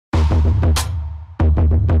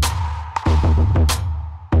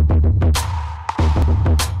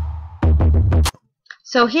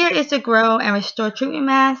So here is the Grow and Restore Treatment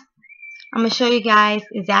Mask. I'm going to show you guys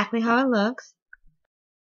exactly how it looks.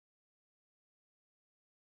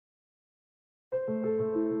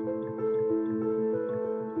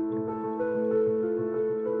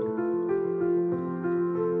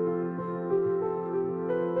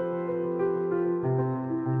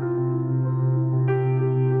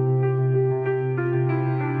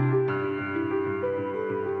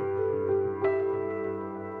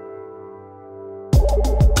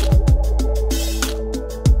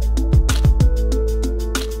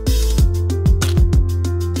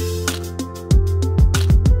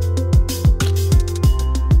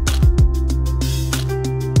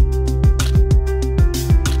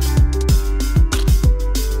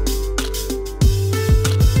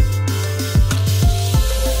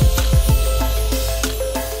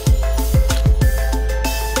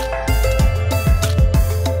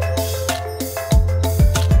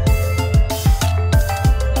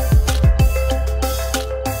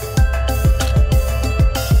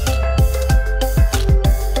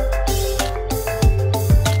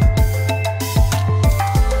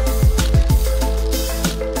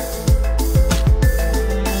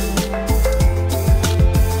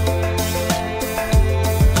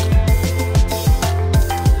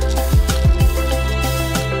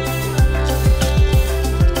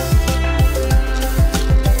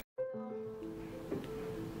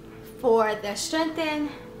 For the Strengthen,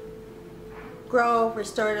 Grow,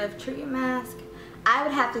 Restorative Treatment Mask, I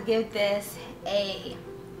would have to give this a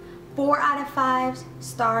 4 out of 5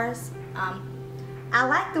 stars. I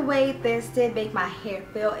like the way this did make my hair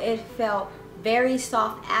feel. It felt very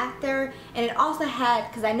soft after, and it also had,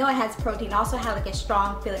 because I know it has protein, it also had like a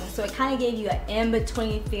strong feeling, so it kind of gave you an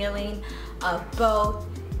in-between feeling of both.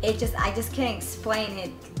 I just can't explain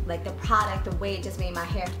it, like the product, the way it just made my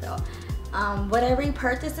hair feel. Would I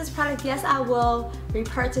repurchase this product? Yes, I will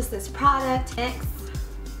repurchase this product. Next,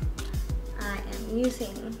 I am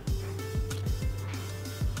using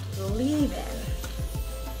leave-in.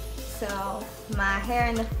 So my hair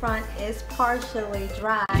in the front is partially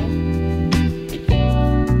dry.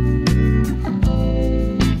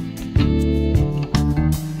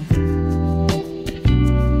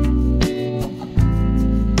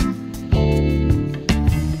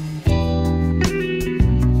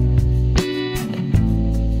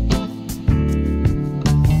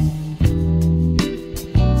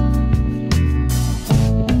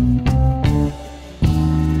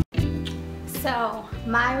 So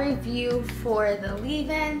my review for the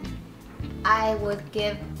leave-in, I would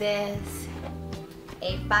give this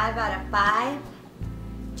a 5 out of 5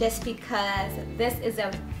 just because this is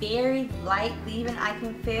a very light leave-in. I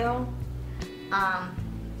can feel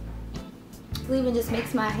leave-in just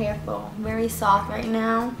makes my hair feel very soft right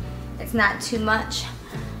now. It's not too much.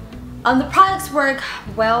 The products work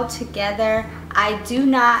well together. I do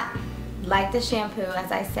not like the shampoo,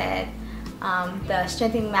 as I said. The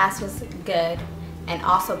strengthening mask was good, and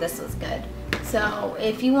also this was good. So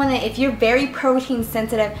if you're very protein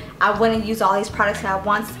sensitive, I wouldn't use all these products at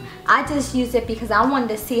once. I just used it because I wanted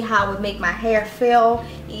to see how it would make my hair feel,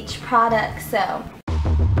 each product. So